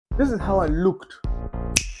This is how I looked.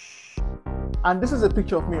 And this is a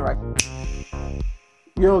picture of me, right?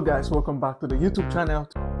 Yo guys, welcome back to the YouTube channel.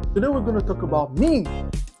 Today we're going to talk about me.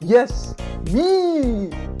 Yes,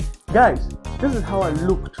 me. Guys, this is how I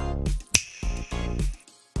looked.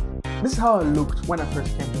 This is how I looked when I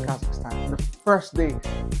first came to Kazakhstan. The first day.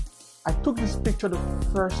 I took this picture the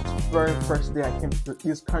very first day I came to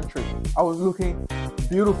this country. I was looking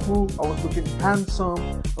beautiful, I was looking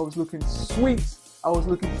handsome, I was looking sweet, I was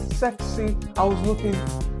looking sexy, I was looking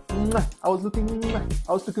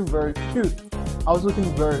very cute. I was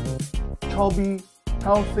looking very chubby,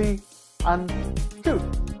 healthy, and cute.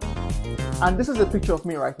 And this is a picture of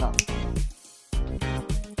me right now.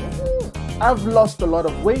 I've lost a lot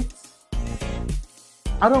of weight.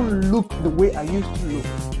 I don't look the way I used to look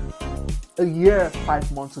a year,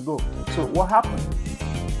 5 months ago. So what happened?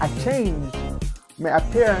 I changed. My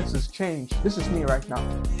appearance has changed. This is me right now.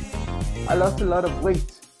 I lost a lot of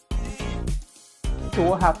weight. So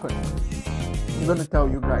what happened? I'm gonna tell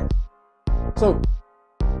you guys. So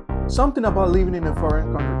something about living in a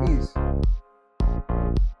foreign country is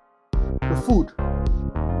the food.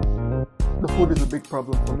 The food is a big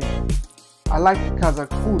problem for me. I like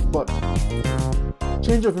Kazakh food, but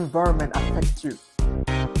change of environment affects you.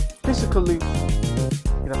 Physically,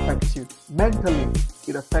 it affects you. Mentally,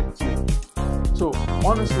 it affects you. So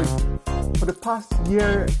honestly, for the past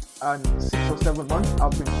year and 6 or 7 months,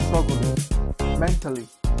 I've been struggling mentally.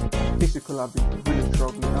 Physically, I've been really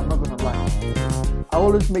struggling. I'm not gonna lie. I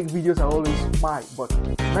always make videos, I always smile, but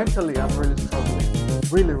mentally, I'm really struggling.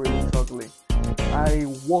 Really struggling. I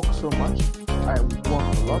walk so much. I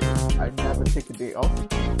work a lot. I never take a day off.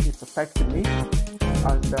 It's affecting me.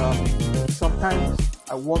 And sometimes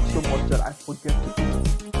I work so much that I forget to eat.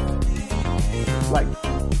 Like,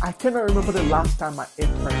 I cannot remember the last time I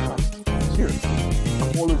ate breakfast. Seriously.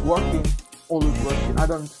 I'm always working. I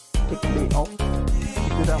don't take a day off.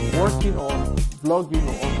 Either I'm working or vlogging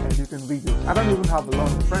or editing videos. I don't even have a lot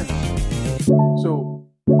of friends. So,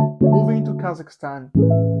 moving to Kazakhstan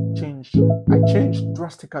I changed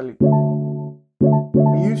drastically.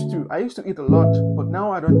 I used to eat a lot, but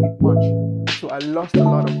now I don't eat much. So I lost a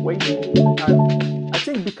lot of weight, and I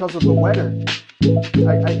think because of the weather.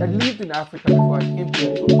 I lived in Africa before I came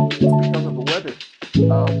here, so because of the weather.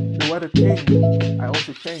 The weather changed. I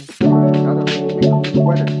also changed. Because the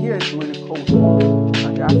weather here is really cold,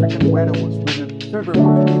 and the African weather was really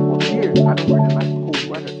favorable to me. But here, I don't really like cold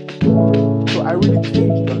weather. So I really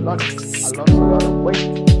changed a lot. I lost a lot of weight.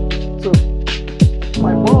 So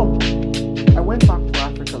my mom, I went back to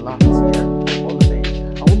Africa last year for holiday,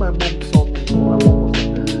 and when my mom saw me, my mom was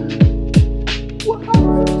like, "What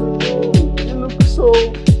happened to you? You look so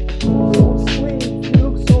slim. You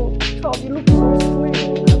look so chubby. You look so slim.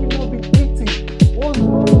 Have you not been eating? What's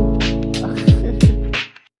wrong?"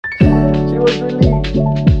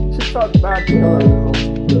 She felt bad because I lost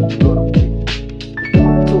a lot of weight.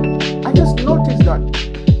 So I just noticed that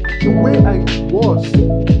the way I was, and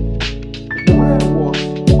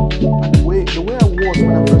the way I was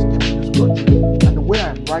when I first came to this country, and the way I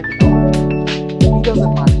am right now, it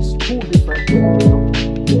doesn't match. It's two different things.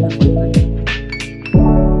 Two different things.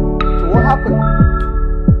 So what happened?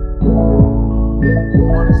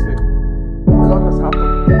 Honestly, a lot has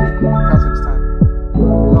happened in Kazakhstan. A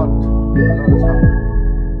lot has happened.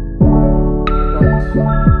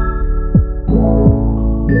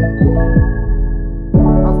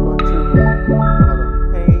 I've gone through a lot of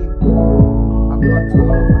pain. I've gone through a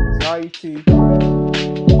lot of anxiety. I've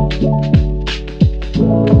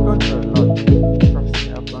gone through a lot. Trust me,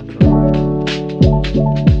 I've gone through a lot.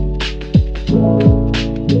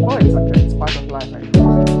 Oh, it's okay. It's part of life, I know.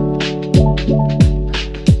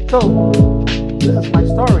 So, this is my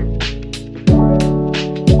story.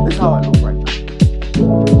 This is how I look right now.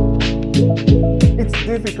 It's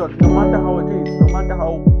difficult, no matter how it is, no matter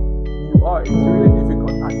how you are, it's really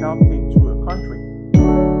difficult adapting to a country.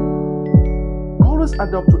 I always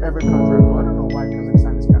adapt to every country, but I don't know why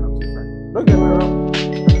Kazakhstan is kind of different. Don't get me wrong,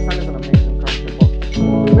 Kazakhstan is an amazing country, but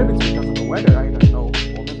maybe it's because of the weather, I don't know,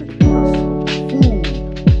 or maybe it's because of food.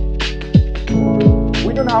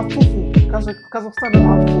 We don't have fufu. Kazakhstan don't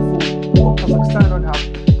have fufu, or Kazakhstan don't have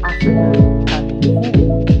African type of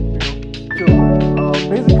food. So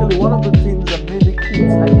basically, one of the things that made me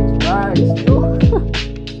eat, I eat rice.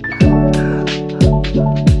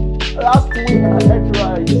 Last week I ate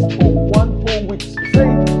rice for 1 whole week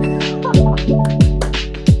straight.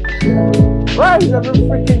 Rice every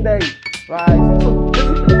freaking day. Rice. So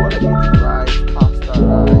basically what I eat is rice, pasta,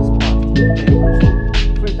 potatoes,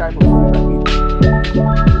 3 types of food I eat.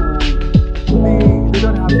 So they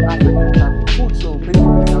don't have African type of food, so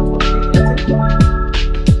basically that's what I eat.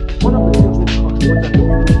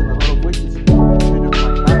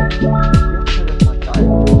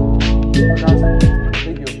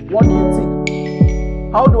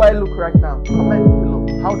 do I look right now? Comment below.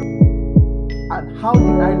 And how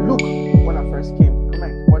did I look when I first came?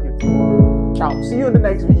 Comment. What do you think? Ciao. See you in the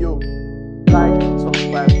next video. Like,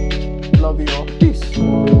 subscribe. Love you all.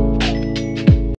 Peace.